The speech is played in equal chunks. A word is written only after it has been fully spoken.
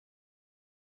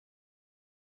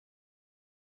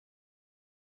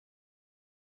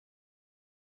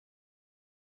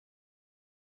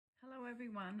Hello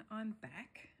everyone, I'm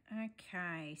back.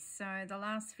 Okay, so the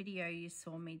last video you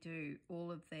saw me do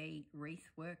all of the wreath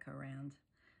work around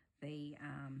the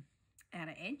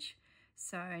outer edge.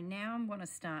 So now I'm going to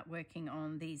start working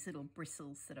on these little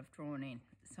bristles that I've drawn in.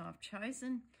 So I've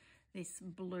chosen this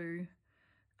blue,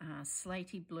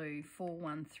 slaty blue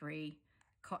 413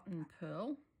 cotton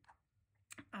pearl.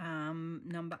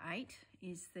 Number 8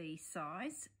 is the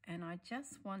size, and I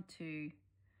just want to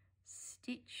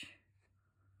stitch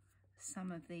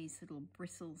some of these little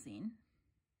bristles in.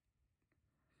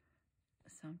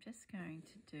 So I'm just going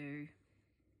to do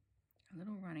a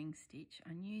little running stitch.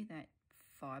 I knew that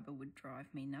fibre would drive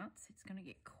me nuts. It's going to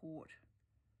get caught.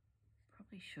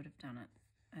 Probably should have done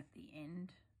it at the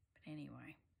end, but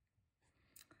anyway,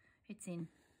 it's in.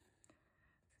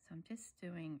 So I'm just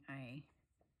doing a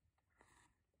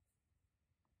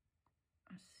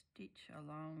stitch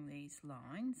along these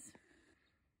lines.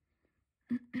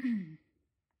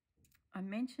 I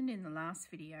mentioned in the last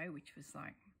video, which was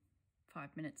like 5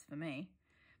 minutes for me,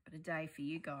 but a day for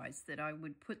you guys, that I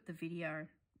would put the video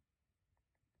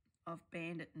of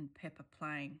Bandit and Pepper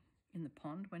playing in the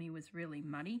pond when he was really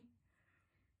muddy.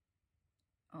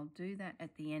 I'll do that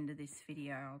at the end of this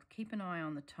video. I'll keep an eye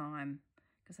on the time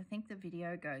because I think the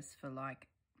video goes for like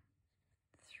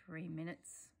 3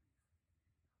 minutes.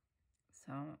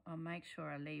 So I'll make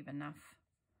sure I leave enough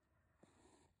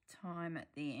time at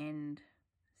the end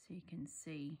so you can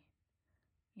see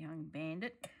young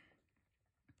Bandit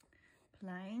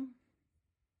playing.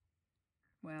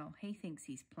 Well, he thinks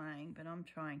he's playing, but I'm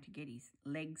trying to get his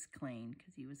legs clean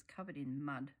because he was covered in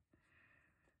mud.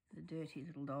 The dirty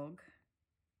little dog.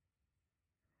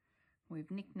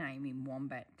 We've nicknamed him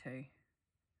Wombat too.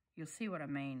 You'll see what I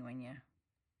mean when you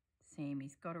see him.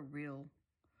 He's got a real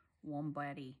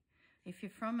wombatty. If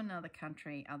you're from another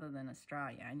country other than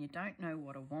Australia and you don't know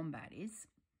what a wombat is,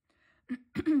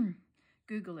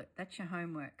 Google it. That's your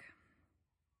homework.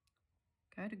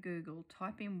 Go to Google,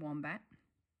 type in wombat,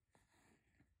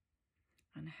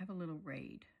 and have a little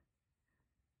read.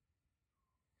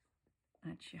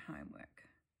 That's your homework.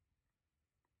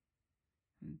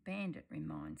 And Bandit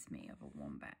reminds me of a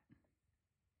wombat.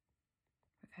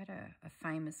 We've had a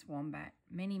famous wombat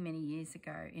many, many years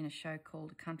ago in a show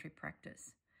called Country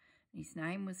Practice. His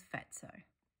name was Fatso.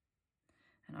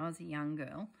 And I was a young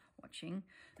girl watching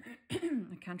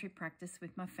a country practice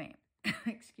with my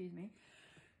excuse me,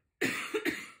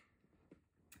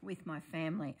 with my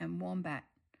family. And Wombat,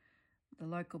 the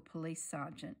local police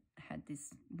sergeant, had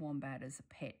this wombat as a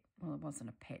pet. Well, it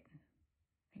wasn't a pet.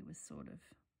 He was sort of,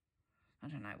 I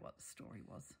don't know what the story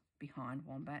was behind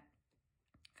Wombat.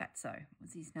 Fatso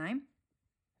was his name.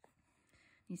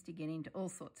 He used to get into all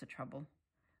sorts of trouble.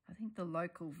 I think the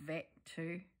local vet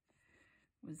too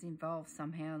was involved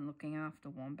somehow in looking after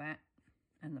Wombat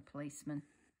and the policeman.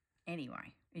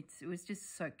 Anyway, it was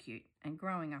just so cute. And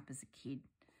growing up as a kid,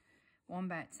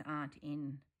 wombats aren't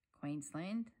in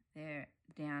Queensland. They're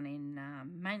down in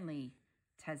mainly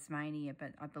Tasmania,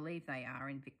 but I believe they are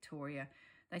in Victoria.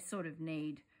 They sort of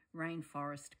need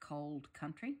rainforest, cold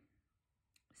country.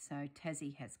 So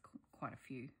Tassie has quite a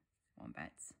few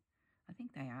wombats. I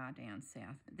think they are down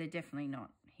south, but they're definitely not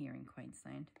here in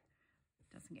Queensland.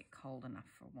 It doesn't get cold enough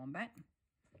for a wombat.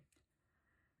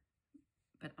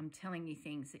 But I'm telling you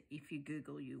things that if you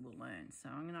Google, you will learn. So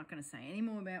I'm not going to say any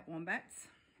more about wombats.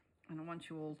 And I want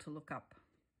you all to look up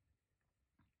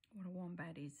what a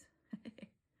wombat is.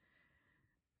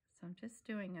 So I'm just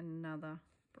doing another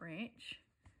branch.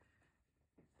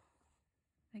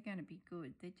 They're going to be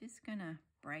good. They're just going to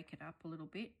break it up a little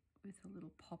bit with a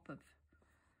little pop of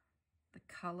the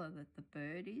colour that the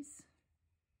bird is.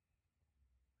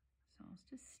 So I'll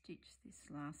just stitch this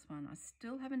last one. I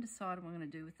still haven't decided what I'm going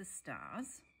to do with the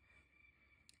stars.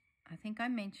 I think I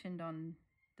mentioned on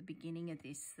the beginning of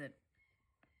this that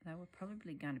they were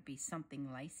probably going to be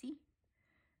something lacy,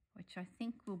 which I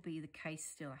think will be the case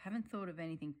still. I haven't thought of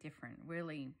anything different,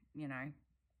 really, you know,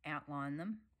 outline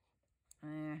them.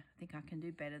 I think I can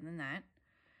do better than that.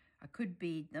 I could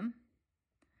bead them,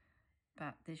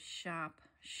 but this sharp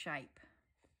shape.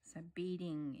 So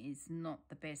beading is not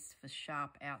the best for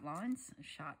sharp outlines,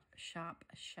 sharp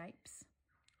shapes,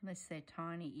 unless they're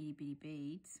tiny itty bitty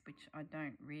beads, which I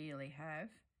don't really have.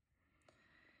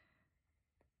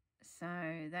 So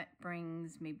that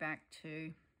brings me back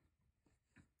to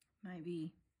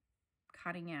maybe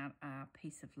cutting out a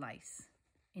piece of lace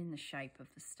in the shape of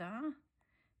the star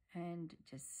and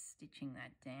just stitching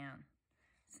that down.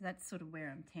 So that's sort of where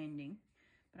I'm tending.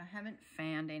 But I haven't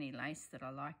found any lace that I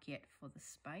like yet for the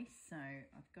space, so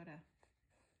I've got to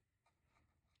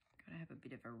have a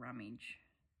bit of a rummage.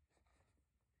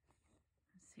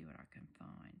 Let's see what I can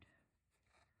find.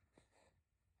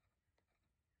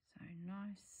 So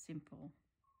nice, simple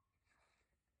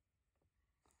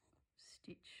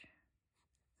stitch,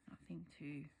 nothing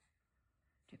too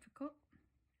difficult.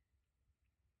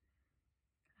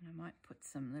 And I might put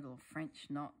some little French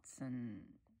knots and,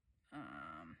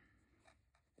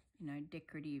 you know,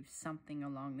 decorative something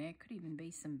along there. Could even be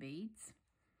some beads.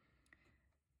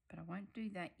 But I won't do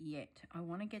that yet. I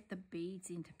want to get the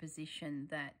beads into position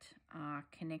that are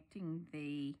connecting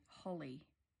the holly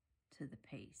to the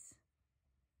piece.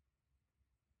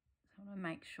 So I want to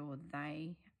make sure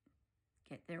they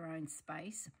get their own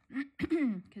space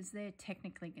because they're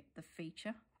technically the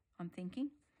feature, I'm thinking.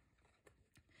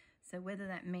 So whether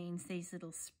that means these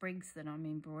little sprigs that I'm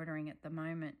embroidering at the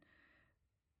moment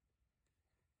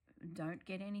don't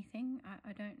get anything,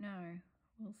 I don't know.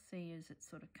 We'll see as it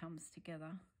sort of comes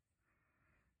together.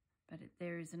 But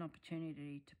there is an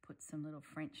opportunity to put some little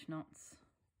French knots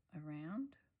around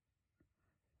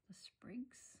the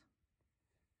sprigs.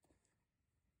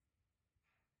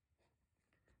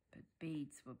 But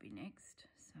beads will be next.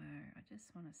 So I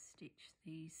just want to stitch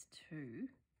these two.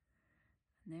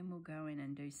 And then we'll go in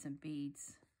and do some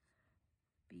beads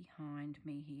behind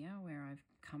me here where I've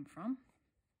come from.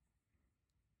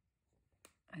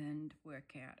 And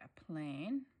work out a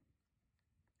plan.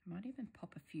 I might even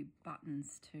pop a few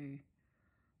buttons too.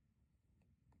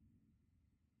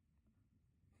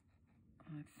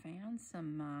 I found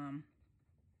some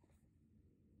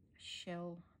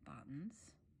shell buttons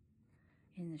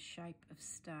in the shape of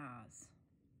stars.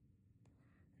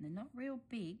 And they're not real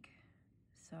big,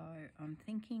 so I'm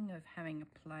thinking of having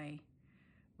a play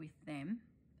with them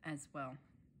as well.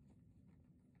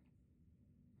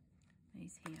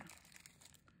 These here.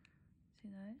 See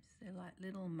those? They're like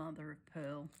little mother of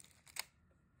pearl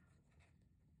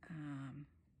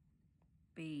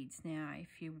beads. Now,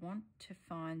 if you want to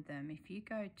find them, if you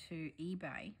go to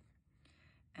eBay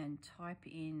and type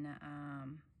in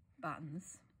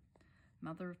buttons,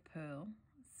 mother of pearl,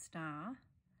 star,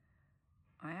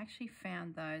 I actually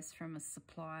found those from a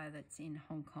supplier that's in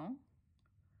Hong Kong,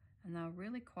 and they were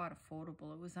really quite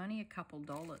affordable. It was only a couple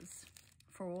dollars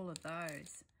for all of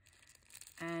those.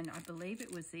 And I believe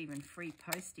it was even free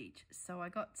postage. So I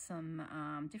got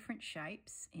some different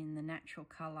shapes in the natural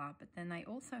colour, but then they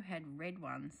also had red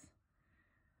ones.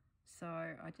 So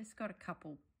I just got a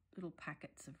couple little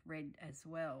packets of red as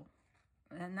well.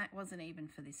 And that wasn't even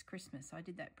for this Christmas. I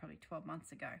did that probably 12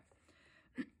 months ago.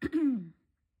 And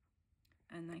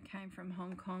they came from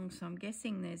Hong Kong, so I'm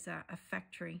guessing there's a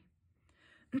factory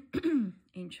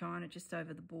in China just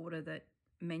over the border that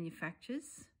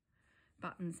manufactures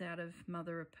buttons out of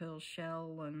mother of pearl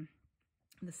shell, and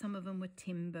some of them were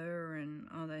timber, and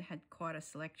they had quite a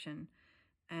selection,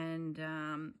 and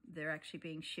they're actually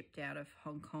being shipped out of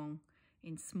Hong Kong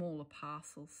in smaller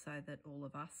parcels so that all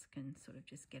of us can sort of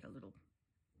just get a little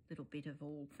bit of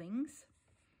all things.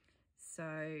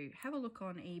 So have a look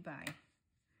on eBay.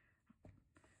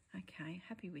 Okay,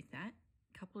 happy with that.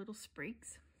 Couple little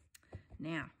sprigs.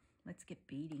 Now let's get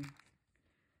beading.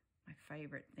 My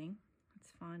favorite thing.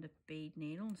 Let's find a bead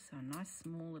needle, so a nice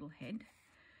small little head.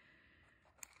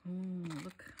 Oh,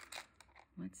 look.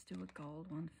 Let's do a gold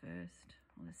one first.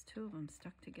 Well, there's two of them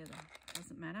stuck together.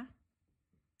 Doesn't matter.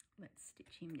 Let's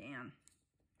stitch him down.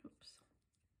 Oops.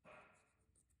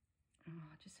 Oh,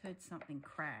 I just heard something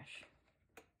crash.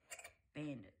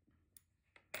 Bandit.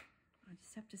 I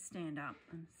just have to stand up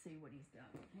and see what he's done.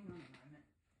 Hang on a moment.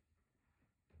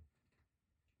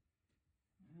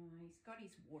 He's got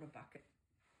his water bucket.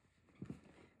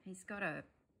 He's got a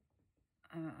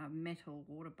metal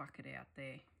water bucket out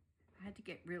there. I had to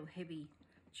get real heavy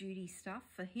duty stuff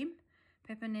for him.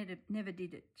 Pepper never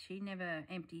did it. She never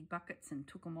emptied buckets and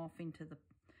took them off into the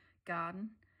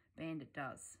garden. Bandit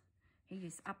does. He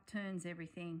just upturns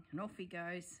everything and off he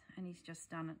goes, and he's just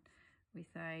done it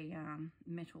with a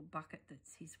metal bucket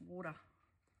that's his water.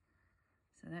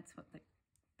 So that's what the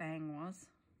bang was.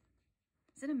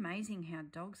 Isn't it amazing how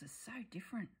dogs are so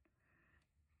different?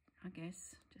 I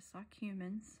guess, just like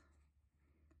humans,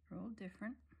 we're all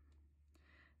different.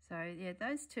 So yeah,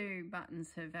 those two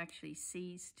buttons have actually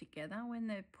seized together when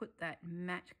they've put that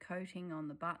matte coating on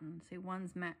the button. See,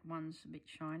 one's matte, one's a bit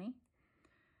shiny,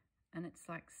 and it's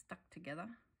like stuck together.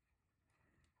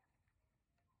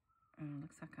 Oh,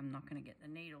 looks like I'm not going to get the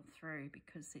needle through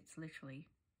because it's literally,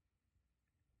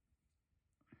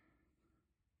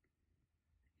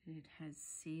 it has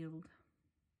sealed.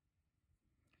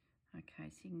 Okay,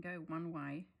 so you can go one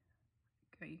way,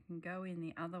 you can go in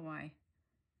the other way,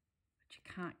 but you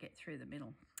can't get through the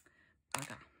middle.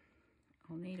 Bugger.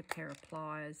 I'll need a pair of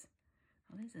pliers.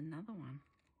 Oh, there's another one.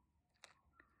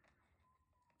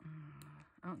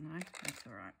 Oh no, that's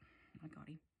all right. I got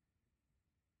him.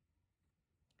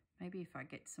 maybe if I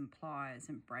get some pliers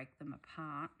and break them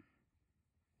apart,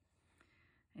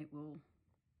 it will,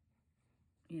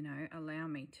 you know, allow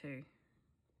me to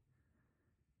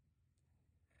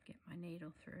get my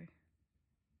needle through.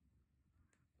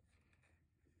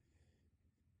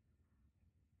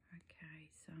 Okay,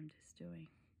 so I'm just doing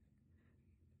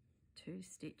 2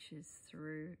 stitches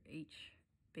through each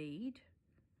bead,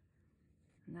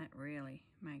 and that really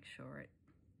makes sure it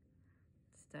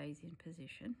stays in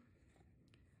position.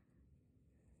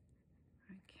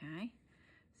 Okay,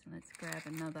 so let's grab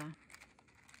another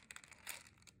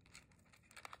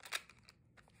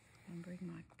and bring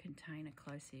my container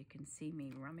closer. You can see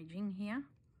me rummaging here.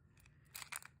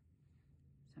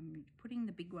 So I'm putting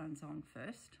the big ones on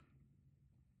first.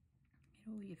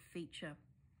 Get all your feature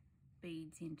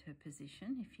beads into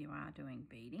position if you are doing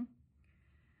beading,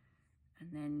 and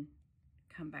then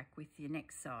come back with your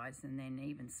next size and then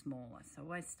even smaller. So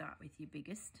always start with your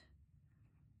biggest,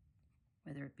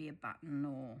 whether it be a button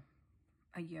or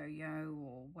a yo-yo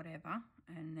or whatever,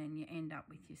 and then you end up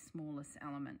with your smallest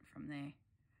element from there.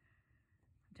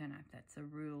 I don't know if that's a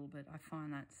rule, but I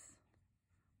find that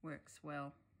works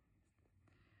well.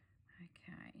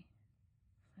 Okay,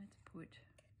 let's put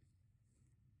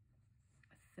a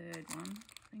third one.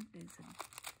 I think there's a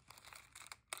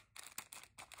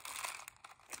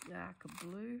darker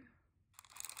blue.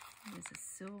 There's a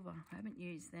silver. I haven't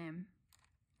used them.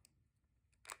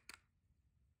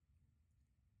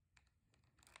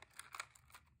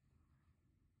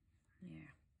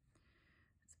 Yeah,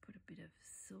 let's put a bit of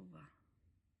silver.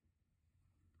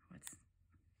 Oh, it's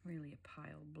really a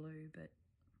pale blue, but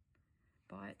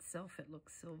by itself it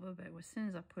looks silver, but as soon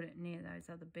as I put it near those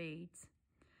other beads,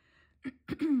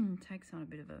 it takes on a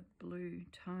bit of a blue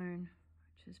tone,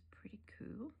 which is pretty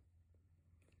cool.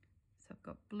 So I've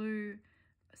got blue,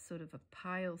 sort of a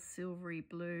pale silvery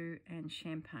blue, and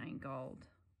champagne gold.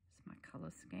 It's my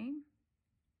colour scheme.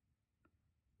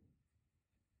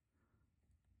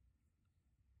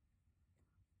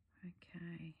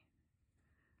 Okay,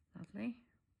 lovely.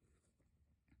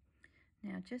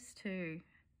 Now just to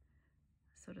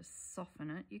sort of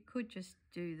soften it, you could just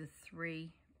do the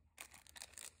 3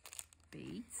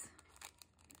 beads.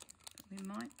 But we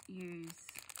might use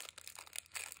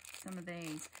some of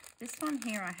these. This one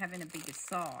here I have in a bigger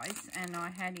size, and I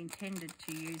had intended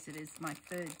to use it as my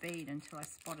 3rd bead until I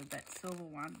spotted that silver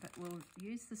one, but we'll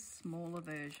use the smaller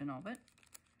version of it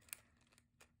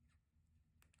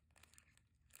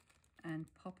and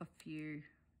pop a few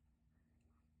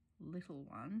little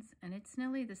ones, and it's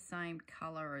nearly the same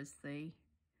color as the,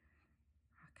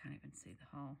 I can't even see the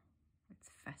hole, it's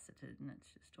faceted and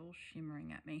it's just all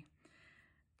shimmering at me.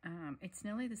 It's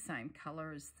nearly the same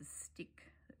color as the stick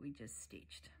that we just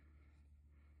stitched,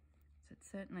 so it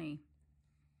certainly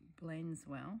blends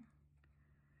well.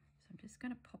 So I'm just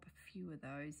going to pop a few of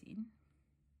those in.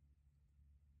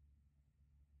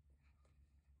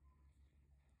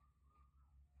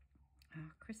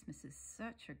 Oh, Christmas is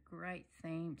such a great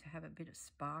theme to have a bit of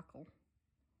sparkle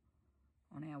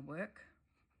on our work.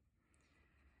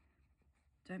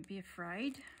 Don't be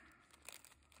afraid.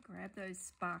 Grab those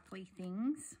sparkly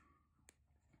things.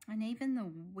 And even the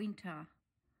winter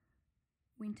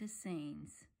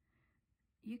scenes,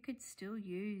 you could still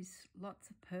use lots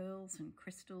of pearls and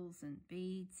crystals and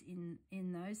beads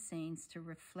in those scenes to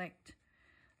reflect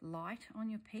light on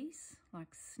your piece,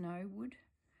 like snow would.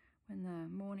 When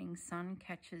the morning sun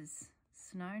catches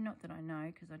snow, not that I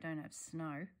know because I don't have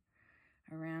snow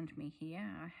around me here.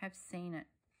 I have seen it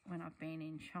when I've been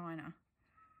in China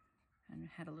and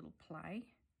had a little play.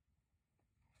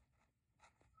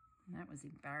 And that was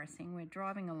embarrassing. We're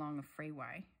driving along a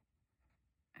freeway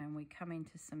and we come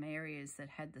into some areas that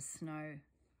had the snow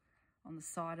on the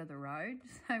side of the road.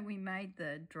 So we made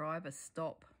the driver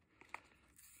stop.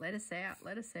 Let us out,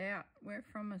 let us out. We're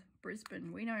from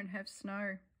Brisbane, we don't have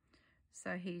snow.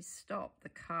 So he stopped the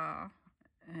car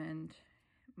and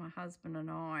my husband and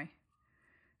I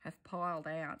have piled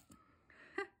out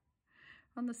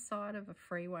on the side of a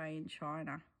freeway in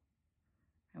China,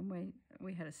 and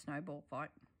we had a snowball fight.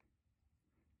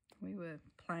 We were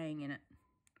playing in it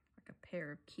like a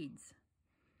pair of kids.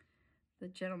 The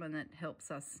gentleman that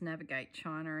helps us navigate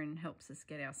China and helps us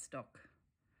get our stock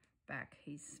back,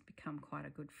 he's become quite a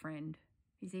good friend.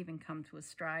 He's even come to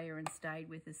Australia and stayed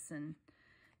with us, and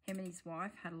him and his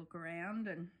wife had a look around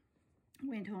and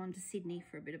went on to Sydney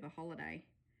for a bit of a holiday.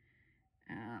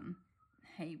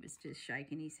 He was just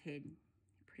shaking his head.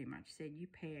 He pretty much said, "You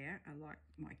pair are like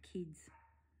my kids.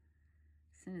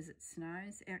 As soon as it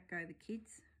snows, out go the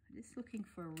kids." I'm just looking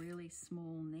for a really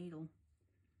small needle.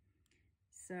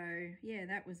 So yeah,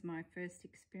 that was my first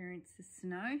experience of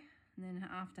snow. And then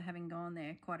after having gone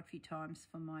there quite a few times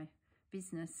for my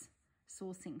business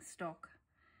sourcing stock,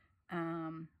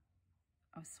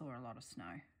 I saw a lot of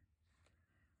snow.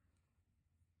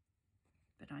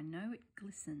 But I know it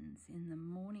glistens in the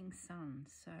morning sun,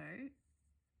 so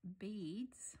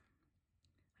beads,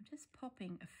 I'm just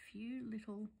popping a few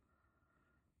little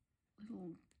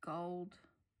gold.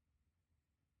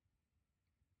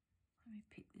 Let me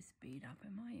pick this bead up.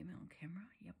 Am I on camera?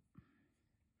 Yep.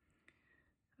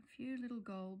 A few little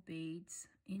gold beads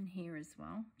in here as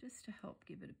well, just to help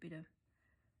give it a bit of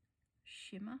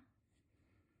shimmer.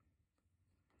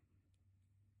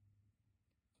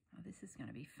 Oh, this is going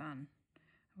to be fun.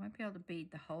 I won't be able to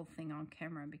bead the whole thing on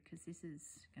camera because this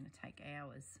is going to take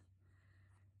hours.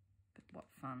 But what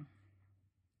fun.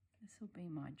 This will be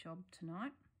my job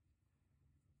tonight.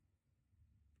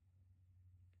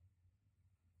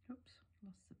 Oops,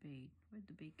 lost the bead. Where'd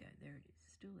the bead go? There it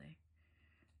is, still there.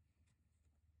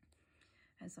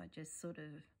 As I just sort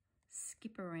of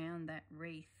skip around that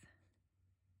wreath,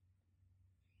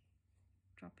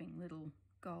 dropping little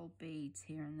gold beads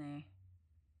here and there.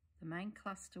 The main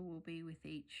cluster will be with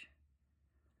each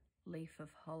leaf of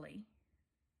holly.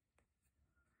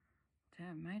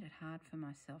 I made it hard for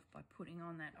myself by putting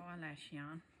on that eyelash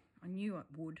yarn. I knew it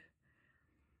would,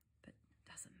 but it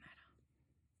doesn't matter.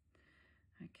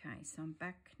 Okay, so I'm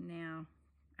back now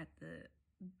at the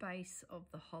base of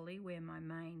the holly where my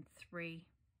main 3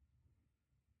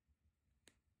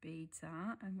 beads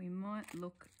are, and we might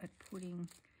look at putting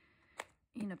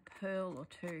in a pearl or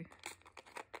 2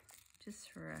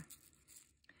 just for a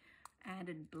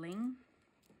added bling.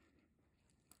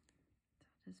 So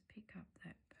I'll just pick up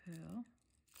that pearl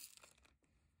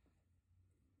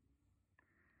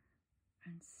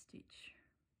and stitch.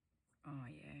 Oh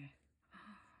yeah,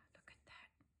 oh, look at that,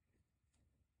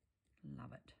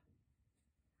 love it.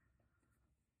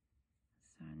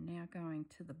 So now going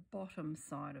to the bottom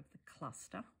side of the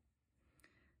cluster,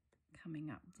 coming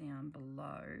up down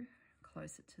below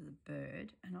closer to the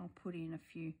bird, and I'll put in a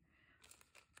few,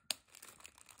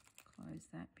 close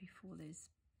that before there's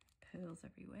pearls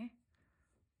everywhere,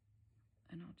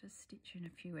 and I'll just stitch in a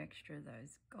few extra of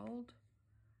those gold.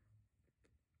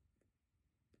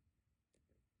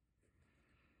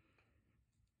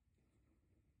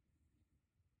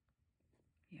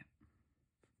 Yep.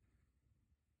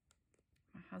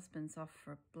 My husband's off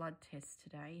for a blood test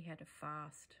today. He had a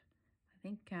fast. I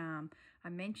think I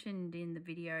mentioned in the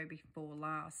video before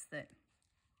last that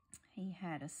he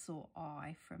had a sore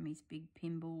eye from his big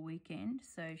pinball weekend,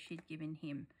 so she'd given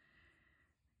him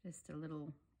just a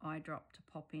little eye drop to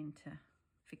pop in to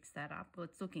fix that up. Well,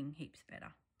 it's looking heaps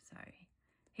better, so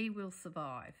he will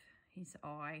survive his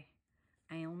eye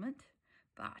ailment.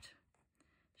 But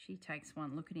she takes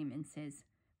one look at him and says,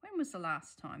 "When was the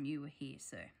last time you were here,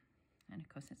 sir?" And of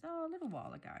course says, "Oh, a little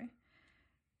while ago."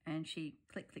 And she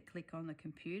click, click, click on the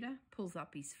computer, pulls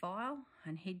up his file,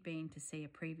 and he'd been to see a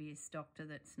previous doctor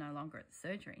that's no longer at the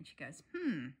surgery. And she goes,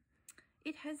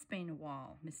 "It has been a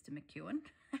while, Mr. McEwen."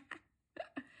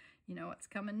 You know what's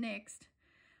coming next.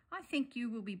 "I think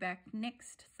you will be back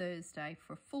next Thursday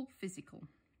for a full physical.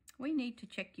 We need to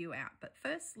check you out, but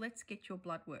first let's get your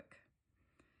blood work."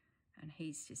 And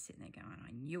he's just sitting there going,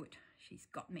 "I knew it, she's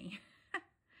got me."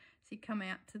 So he come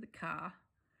out to the car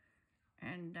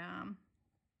and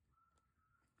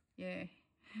yeah,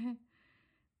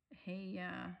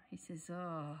 he says,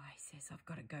 "I've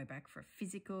got to go back for a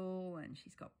physical, and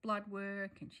she's got blood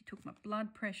work, and she took my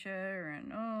blood pressure,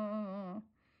 and oh."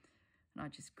 And I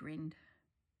just grinned.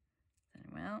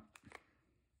 Said, "Well,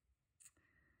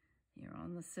 you're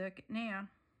on the circuit now."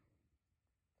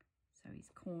 So he's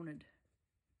cornered,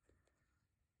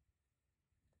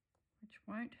 which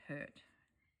won't hurt.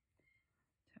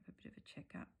 Let's have a bit of a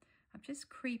checkup. I'm just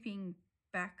creeping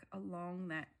back along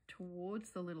that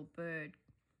towards the little bird.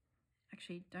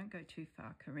 Actually, don't go too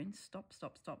far, Corrine. Stop,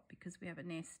 stop, stop, because we have a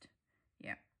nest.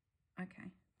 Yeah,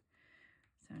 okay.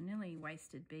 So nearly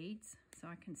wasted beads, so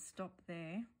I can stop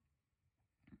there.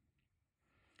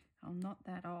 I'll knot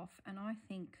that off, and I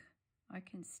think I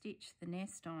can stitch the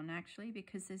nest on actually,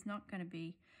 because there's not going to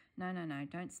be, no,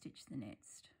 don't stitch the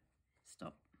nest.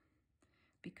 Stop,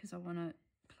 because I want to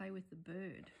play with the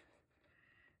bird.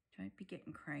 Don't be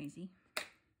getting crazy.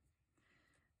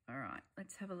 All right,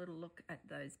 let's have a little look at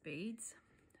those beads.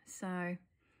 So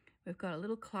we've got a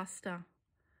little cluster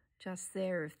just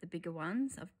there of the bigger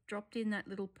ones. I've dropped in that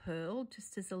little pearl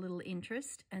just as a little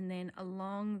interest, and then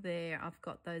along there I've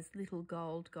got those little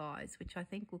gold guys, which I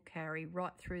think will carry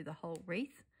right through the whole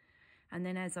wreath. And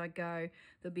then as I go,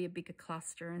 there'll be a bigger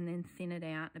cluster, and then thin it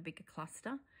out, a bigger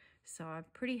cluster. So I'm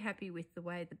pretty happy with the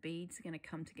way the beads are going to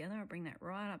come together. I'll bring that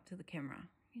right up to the camera.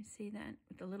 You see that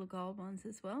with the little gold ones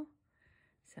as well.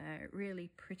 So really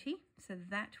pretty. So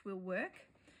that will work.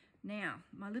 Now,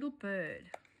 my little bird.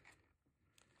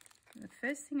 The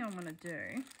first thing I want to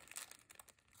do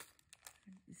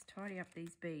is tidy up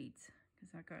these beads,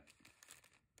 because I got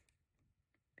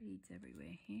beads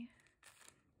everywhere here.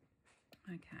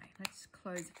 Okay, let's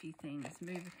close a few things,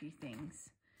 move a few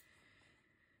things.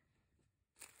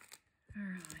 All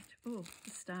right. Oh,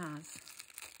 the stars.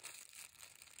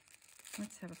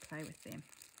 Let's have a play with them.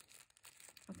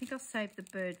 I think I'll save the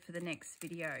bird for the next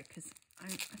video, because I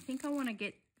think I want to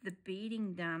get the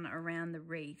beading done around the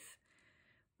wreath,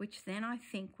 which then I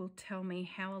think will tell me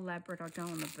how elaborate I go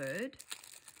on the bird.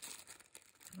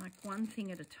 Like one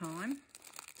thing at a time.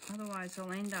 Otherwise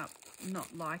I'll end up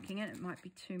not liking it. It might be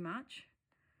too much.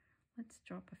 Let's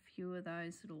drop a few of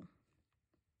those little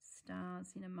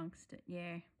stars in amongst it.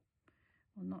 Yeah.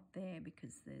 Well, not there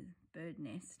because there's bird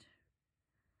nest.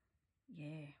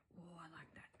 Yeah. Oh, I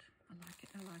like that. I like it.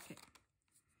 I like it.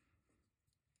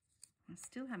 I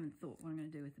still haven't thought what I'm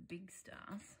going to do with the big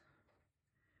stars.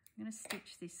 I'm going to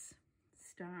stitch this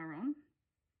star on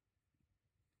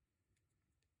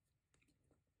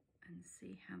and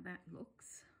see how that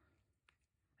looks.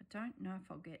 I don't know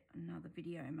if I'll get another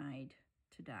video made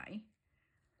today.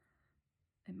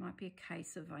 It might be a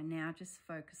case of I now just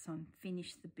focus on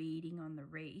finish the beading on the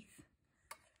wreath,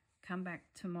 come back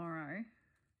tomorrow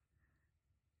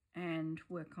and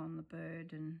work on the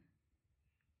bird, and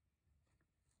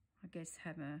I guess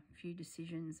have a few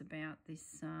decisions about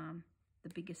this, the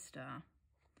bigger star.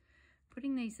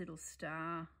 Putting these little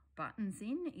star buttons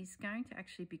in is going to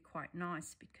actually be quite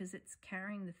nice, because it's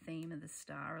carrying the theme of the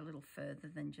star a little further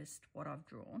than just what I've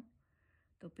drawn.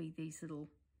 There'll be these little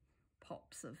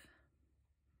pops of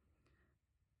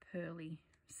pearly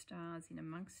stars in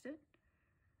amongst it.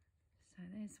 So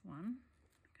there's one.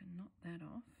 I can knock that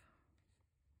off.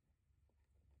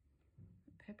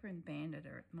 Pepper and Bandit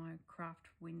are at my craft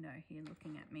window here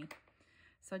looking at me.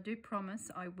 So I do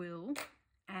promise I will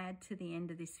add to the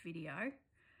end of this video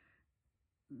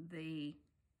the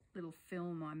little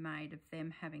film I made of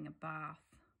them having a bath.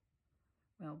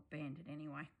 Well, Bandit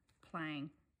anyway,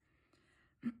 playing.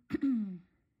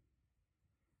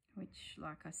 Which,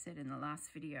 like I said in the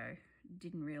last video,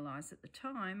 didn't realise at the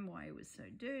time why he was so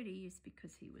dirty is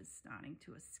because he was starting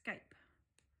to escape.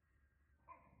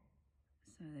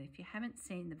 So if you haven't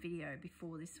seen the video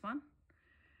before this one,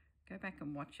 go back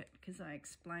and watch it, because I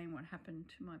explain what happened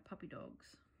to my puppy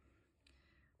dogs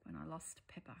when I lost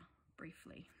Pepper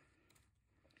briefly.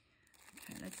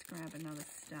 Okay, let's grab another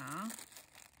star.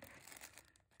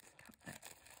 Cut that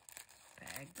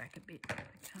bag back a bit. I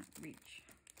can't reach.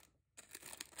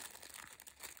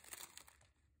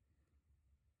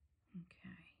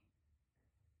 Okay.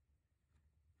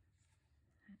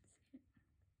 That's it.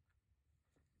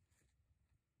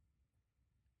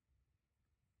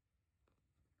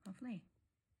 Lovely.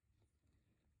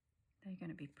 They're going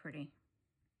to be pretty.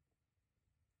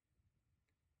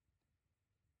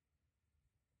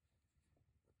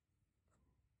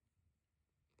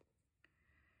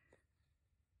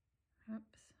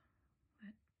 Oops,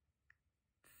 that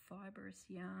fibrous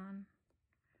yarn.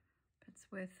 But it's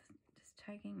worth just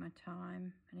taking my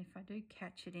time, and if I do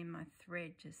catch it in my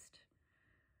thread, just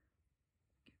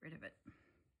get rid of it.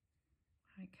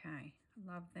 Okay,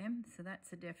 I love them, so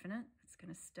that's a definite. It's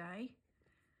going to stay.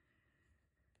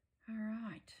 All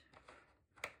right.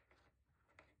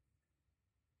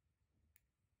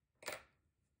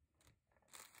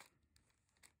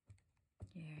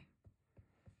 Yeah.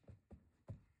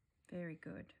 Very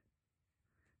good.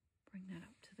 Bring that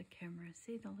up to the camera.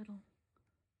 See the little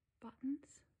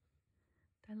buttons?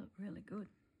 They look really good.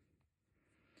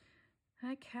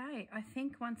 Okay, I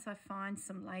think once I find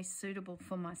some lace suitable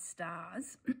for my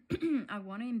stars, I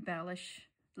want to embellish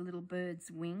the little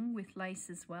bird's wing with lace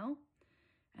as well.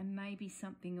 And maybe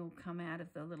something will come out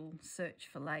of the little search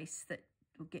for lace that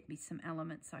will get me some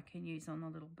elements I can use on the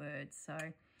little bird. So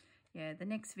yeah, the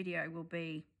next video will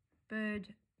be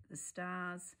bird, the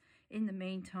stars. In the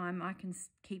meantime, I can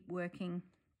keep working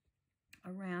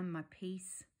around my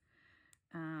piece,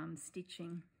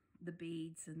 stitching the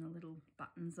beads and the little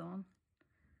buttons on,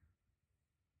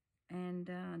 and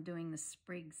doing the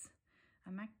sprigs.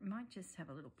 I might just have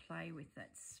a little play with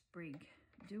that sprig.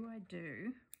 Do I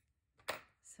do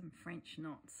some French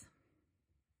knots?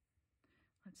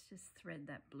 Let's just thread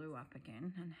that blue up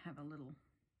again and have a little,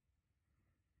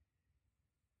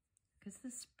 because the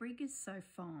sprig is so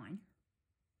fine,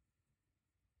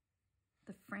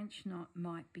 the French knot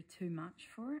might be too much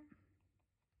for it.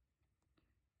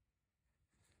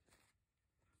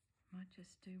 Might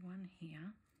just do one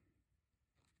here.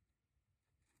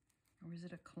 Or is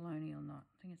it a colonial knot?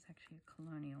 I think it's actually a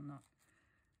colonial knot.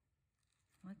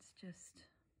 Let's just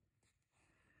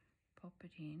pop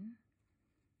it in.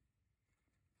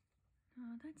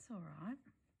 Oh, that's all right.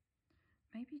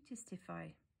 Maybe just if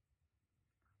I,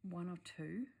 one or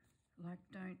two, like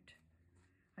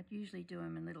I'd usually do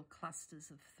them in little clusters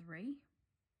of 3.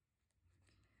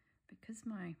 Because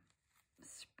my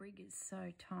sprig is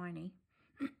so tiny,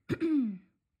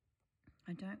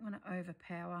 I don't want to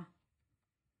overpower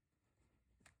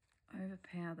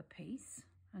the piece,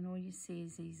 and all you see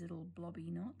is these little blobby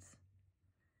knots.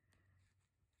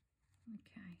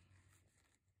 Okay,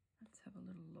 let's have a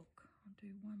little look. I'll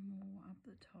do one more up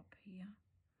the top here.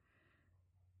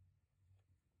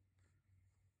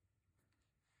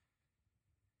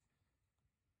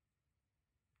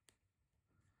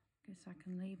 Guess I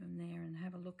can leave them there and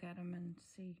have a look at them and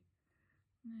see.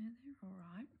 No, they're all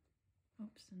right.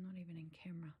 Oops, they're not even in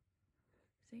camera.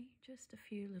 See, just a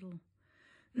few little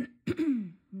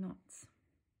knots.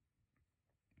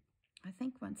 I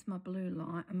think once my blue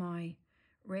line, my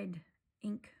red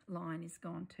ink line is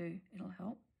gone too, it'll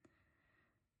help.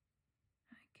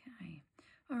 Okay,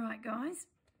 all right, guys.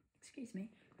 Excuse me.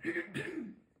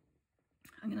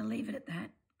 I'm going to leave it at that.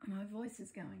 My voice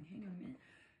is going. Hang on a minute.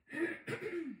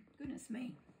 Goodness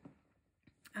me.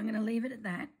 I'm going to leave it at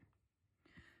that.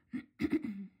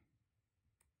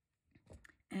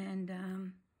 And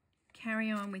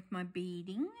carry on with my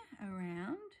beading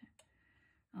around.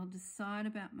 I'll decide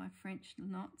about my French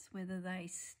knots, whether they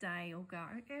stay or go.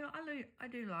 Okay, I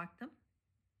do like them.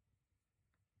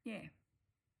 Yeah.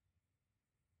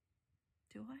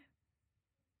 Do I?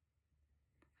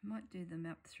 I might do them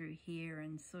up through here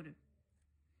and sort of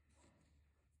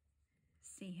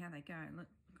see how they go. Look,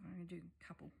 I'm going to do a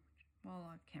couple while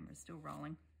our camera's still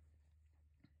rolling.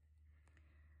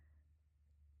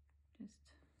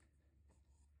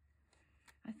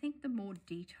 I think the more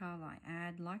detail I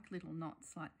add, like little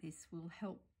knots like this, will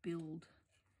help build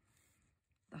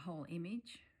the whole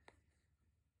image.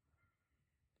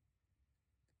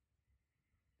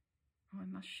 Oh, I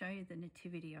must show you the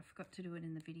nativity. I forgot to do it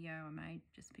in the video I made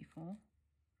just before.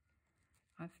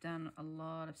 I've done a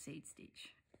lot of seed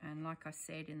stitch, and like I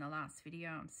said in the last video,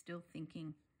 I'm still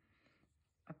thinking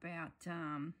about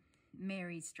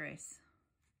Mary's dress.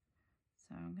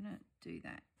 So I'm going to do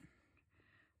that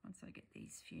once I get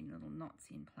these few little knots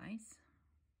in place.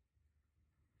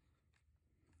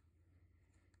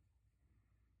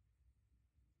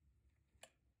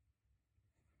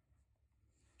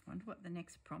 Wonder what the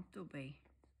next prompt will be.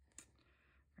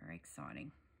 Very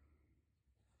exciting.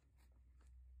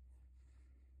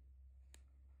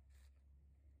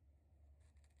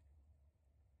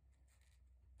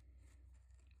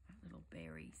 Little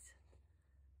berries.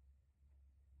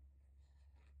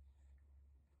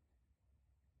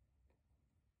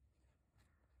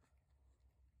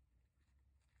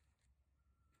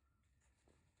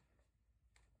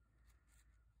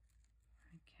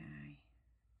 Okay,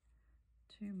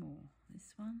 2 more.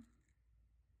 This one.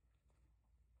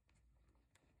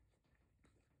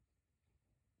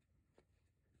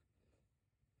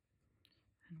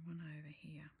 And one over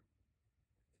here.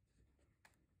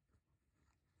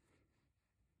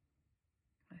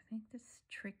 I think this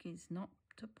trick is not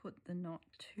to put the knot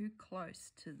too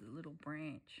close to the little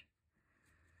branch.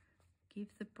 Give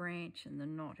the branch and the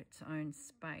knot its own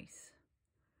space.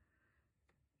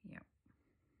 Yep.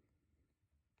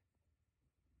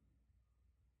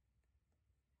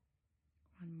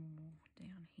 One more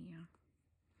down here.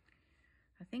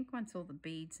 I think once all the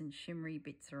beads and shimmery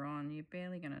bits are on, you're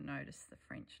barely going to notice the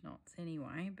French knots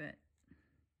anyway, but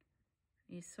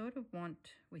you sort of want,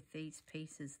 with these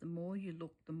pieces, the more you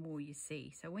look, the more you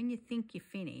see. So when you think you're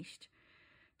finished,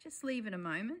 just leave it a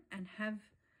moment and have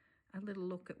a little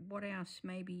look at what else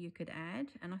maybe you could add.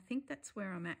 And I think that's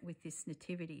where I'm at with this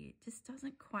nativity. It just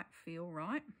doesn't quite feel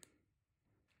right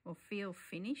or feel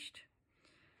finished.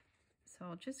 So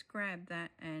I'll just grab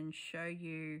that and show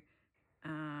you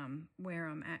where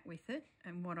I'm at with it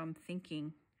and what I'm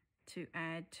thinking to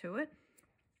add to it.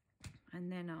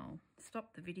 And then I'll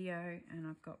stop the video, and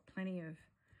I've got plenty of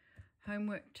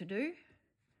homework to do.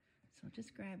 So I'm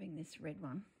just grabbing this red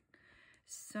one.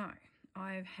 So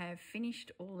I have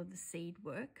finished all of the seed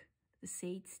work, the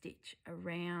seed stitch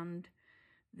around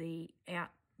the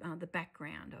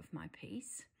background of my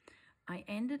piece. I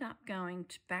ended up going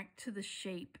back to the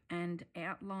sheep and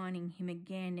outlining him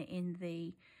again in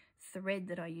the thread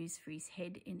that I used for his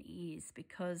head and ears,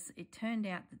 because it turned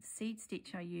out that the seed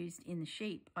stitch I used in the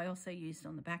sheep, I also used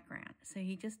on the background. So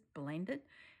he just blended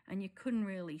and you couldn't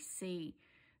really see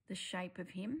the shape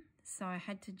of him. So I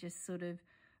had to just sort of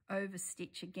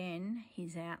overstitch again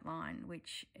his outline,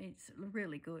 which is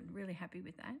really good. Really happy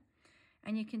with that.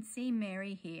 And you can see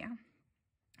Mary here.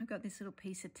 I've got this little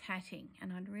piece of tatting,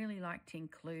 and I'd really like to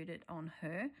include it on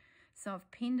her. So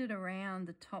I've pinned it around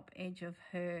the top edge of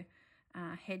her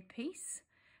headpiece,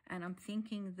 and I'm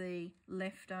thinking the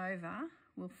leftover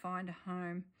will find a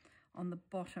home on the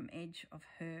bottom edge of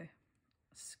her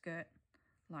skirt,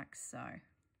 like so.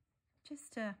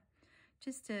 Just to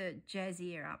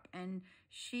jazzy her up, and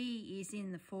she is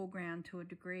in the foreground to a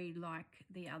degree like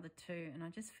the other two, and I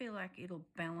just feel like it'll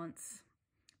balance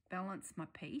my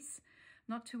piece.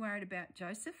 Not too worried about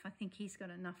Joseph. I think he's got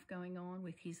enough going on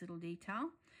with his little detail.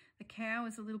 The cow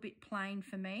is a little bit plain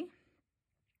for me,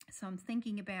 so I'm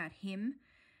thinking about him,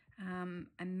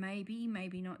 and maybe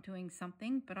not doing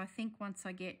something, but I think once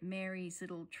I get Mary's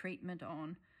little treatment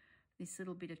on, this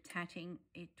little bit of tatting,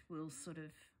 it will sort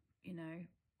of, you know,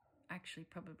 actually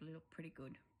probably look pretty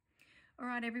good. All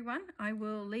right, everyone, I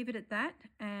will leave it at that,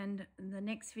 and in the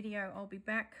next video I'll be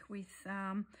back with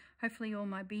hopefully all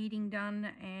my beading done,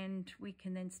 and we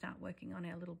can then start working on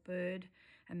our little bird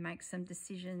and make some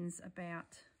decisions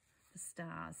about the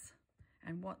stars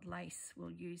and what lace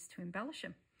we'll use to embellish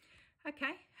them.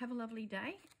 Okay, have a lovely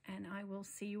day, and I will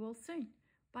see you all soon.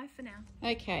 Bye for now.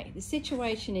 Okay, the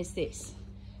situation is this.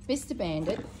 Mr.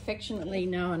 Bandit, affectionately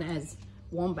known as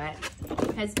Wombat,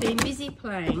 has been busy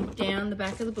playing down the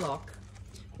back of the block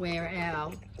where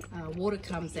our water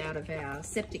comes out of our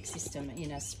septic system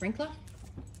in a sprinkler.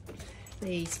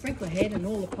 The sprinkler head and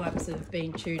all the pipes have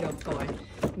been chewed off by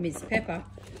Ms. Pepper.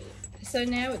 So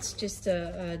now it's just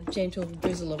a gentle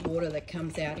drizzle of water that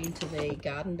comes out into the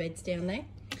garden beds down there.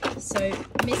 So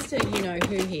Mr.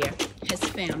 You-know-who here has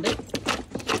found it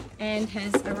and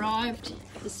has arrived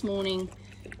this morning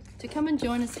to come and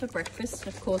join us for breakfast.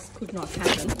 Of course, could not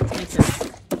happen because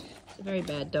it's a very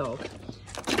bad dog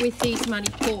with these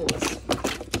muddy paws.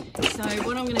 So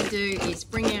what I'm going to do is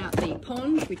bring out the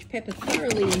pond, which Pepper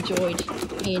thoroughly enjoyed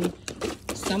in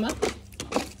summer,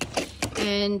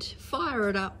 and fire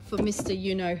it up for Mr.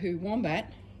 You-know-who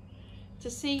Wombat to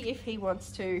see if he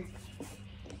wants to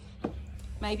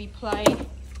maybe play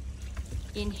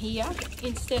in here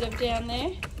instead of down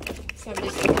there. So I'm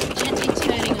just gently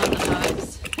turning on the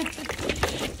hose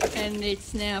and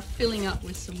it's now filling up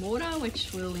with some water,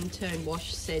 which will in turn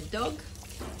wash said dog,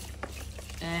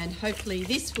 and hopefully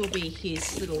this will be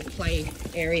his little play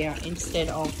area instead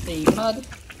of the mud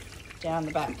down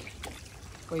the back.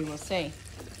 We will see.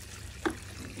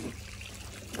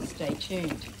 Stay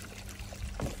tuned.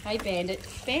 Hey Bandit,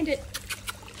 Bandit.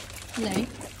 Hello,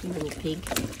 you little pig.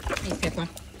 Hey Pepper,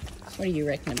 what do you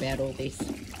reckon about all this?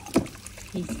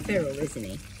 He's feral, isn't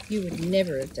he? You would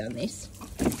never have done this.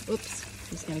 Oops,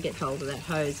 he's going to get hold of that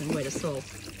hose and wet us all.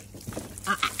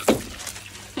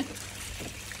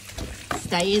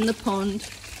 Stay in the pond,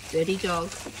 dirty dog.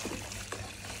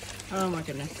 Oh my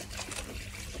goodness.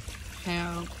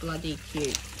 How bloody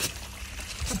cute.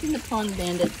 Up in the pond,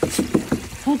 Bandit.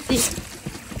 That's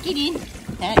it. Get in.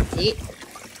 That's it.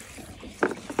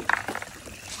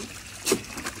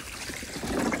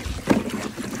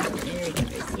 There he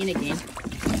goes. In again.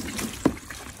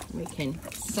 We can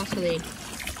subtly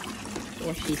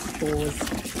wash his paws.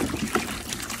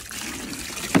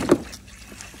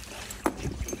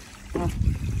 Oh,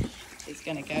 it's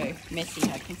going to go messy.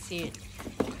 I can see it.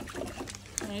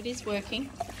 And it is working.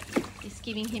 He's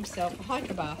giving himself a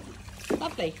hiker bath.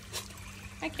 Lovely.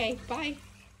 Okay, bye.